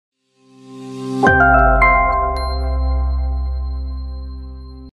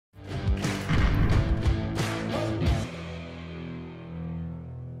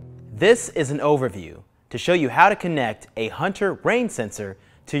This is an overview to show you how to connect a Hunter rain sensor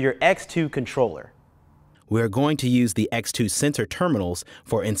to your X2 controller. We are going to use the X2 sensor terminals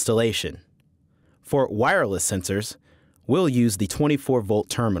for installation. For wireless sensors, we'll use the 24-volt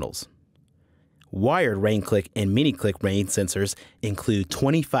terminals. Wired Rain-Clik and Mini-Clik rain sensors include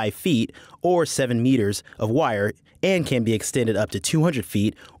 25 feet or 7 meters of wire and can be extended up to 200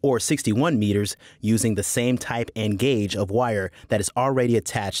 feet or 61 meters using the same type and gauge of wire that is already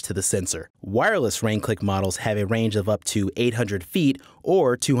attached to the sensor. Wireless Rain-Clik models have a range of up to 800 feet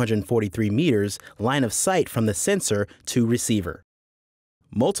or 243 meters line of sight from the sensor to receiver.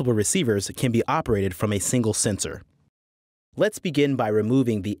 Multiple receivers can be operated from a single sensor. Let's begin by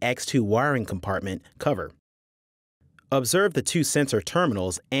removing the X2 wiring compartment cover. Observe the two sensor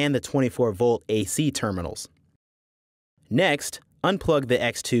terminals and the 24-volt AC terminals. Next, unplug the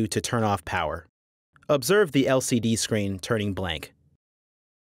X2 to turn off power. Observe the LCD screen turning blank.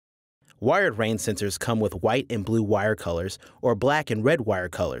 Wired rain sensors come with white and blue wire colors or black and red wire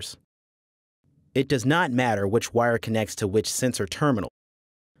colors. It does not matter which wire connects to which sensor terminal.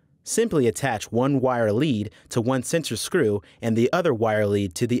 Simply attach one wire lead to one sensor screw and the other wire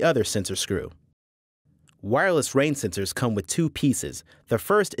lead to the other sensor screw. Wireless rain sensors come with two pieces. The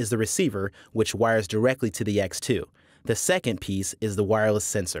first is the receiver, which wires directly to the X2. The second piece is the wireless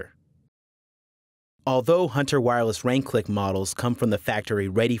sensor. Although Hunter wireless Rain-Clik models come from the factory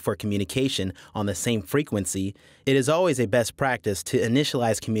ready for communication on the same frequency, it is always a best practice to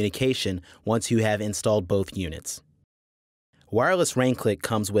initialize communication once you have installed both units. Wireless Rain-Clik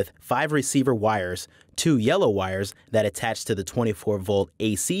comes with 5 receiver wires, 2 yellow wires that attach to the 24-volt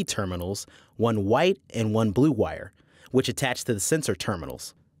AC terminals, 1 white and 1 blue wire, which attach to the sensor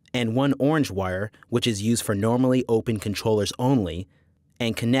terminals, and 1 orange wire, which is used for normally open controllers only,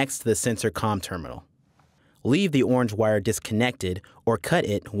 and connects to the sensor COM terminal. Leave the orange wire disconnected or cut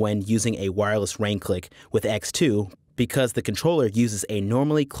it when using a wireless Rain-Clik with X2 because the controller uses a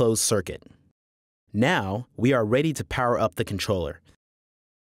normally closed circuit. Now, we are ready to power up the controller.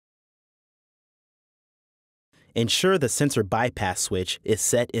 Ensure the sensor bypass switch is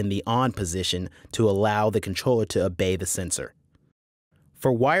set in the on position to allow the controller to obey the sensor.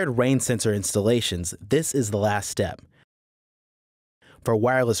 For wired rain sensor installations, this is the last step. For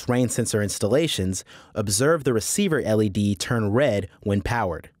wireless rain sensor installations, observe the receiver LED turn red when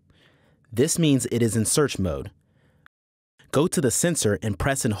powered. This means it is in search mode. Go to the sensor and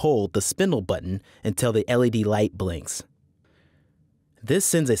press and hold the spindle button until the LED light blinks. This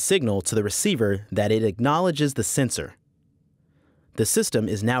sends a signal to the receiver that it acknowledges the sensor. The system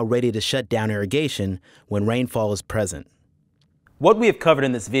is now ready to shut down irrigation when rainfall is present. What we have covered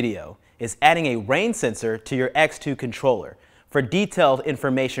in this video is adding a rain sensor to your X2 controller. For detailed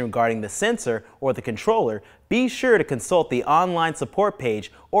information regarding the sensor or the controller, be sure to consult the online support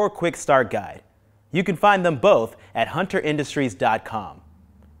page or quick start guide. You can find them both at hunterindustries.com.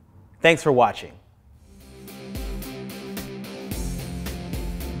 Thanks for watching.